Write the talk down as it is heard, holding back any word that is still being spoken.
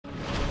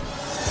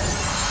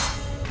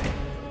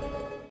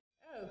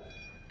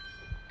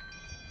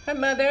Hi,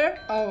 Mother.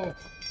 Oh.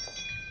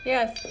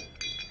 Yes.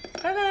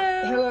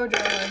 Hello. Hello,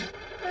 darling.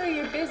 Oh,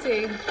 you're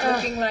busy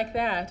looking like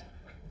that.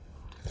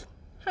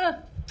 Huh.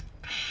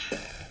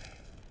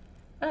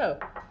 Oh,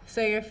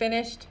 so you're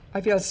finished?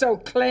 I feel so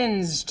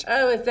cleansed.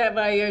 Oh, is that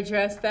why you're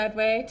dressed that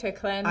way? To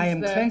cleanse I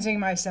am cleansing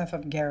myself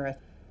of Gareth.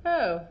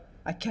 Oh.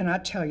 I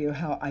cannot tell you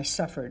how I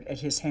suffered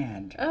at his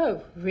hand.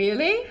 Oh,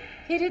 really?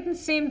 He didn't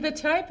seem the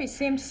type. He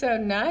seemed so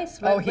nice.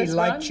 Oh, he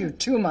liked you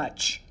too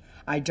much.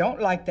 I don't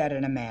like that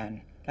in a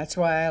man. That's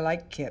why I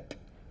like Kip.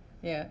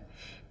 Yeah.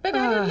 But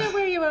I don't know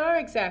where you are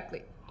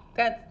exactly.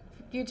 That,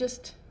 you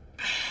just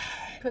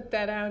put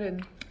that out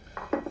and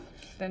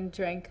then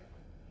drank.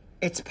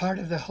 It's part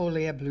of the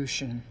holy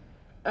ablution.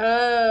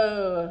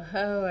 Oh,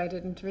 I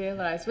didn't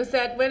realize. What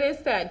is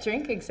that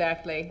drink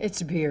exactly?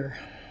 It's beer.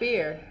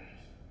 Beer.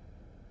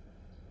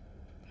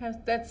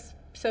 That's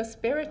so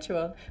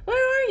spiritual. Where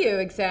are you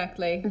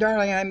exactly?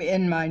 Darling, I'm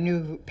in my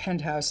new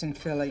penthouse in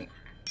Philly.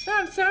 Oh,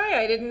 I'm sorry,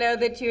 I didn't know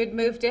that you had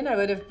moved in. I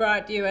would have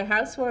brought you a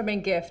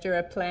housewarming gift or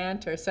a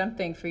plant or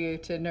something for you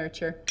to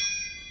nurture.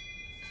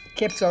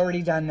 Kip's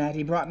already done that.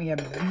 He brought me a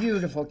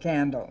beautiful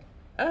candle.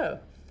 Oh.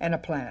 And a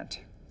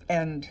plant.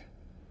 And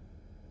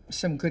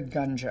some good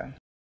ganja.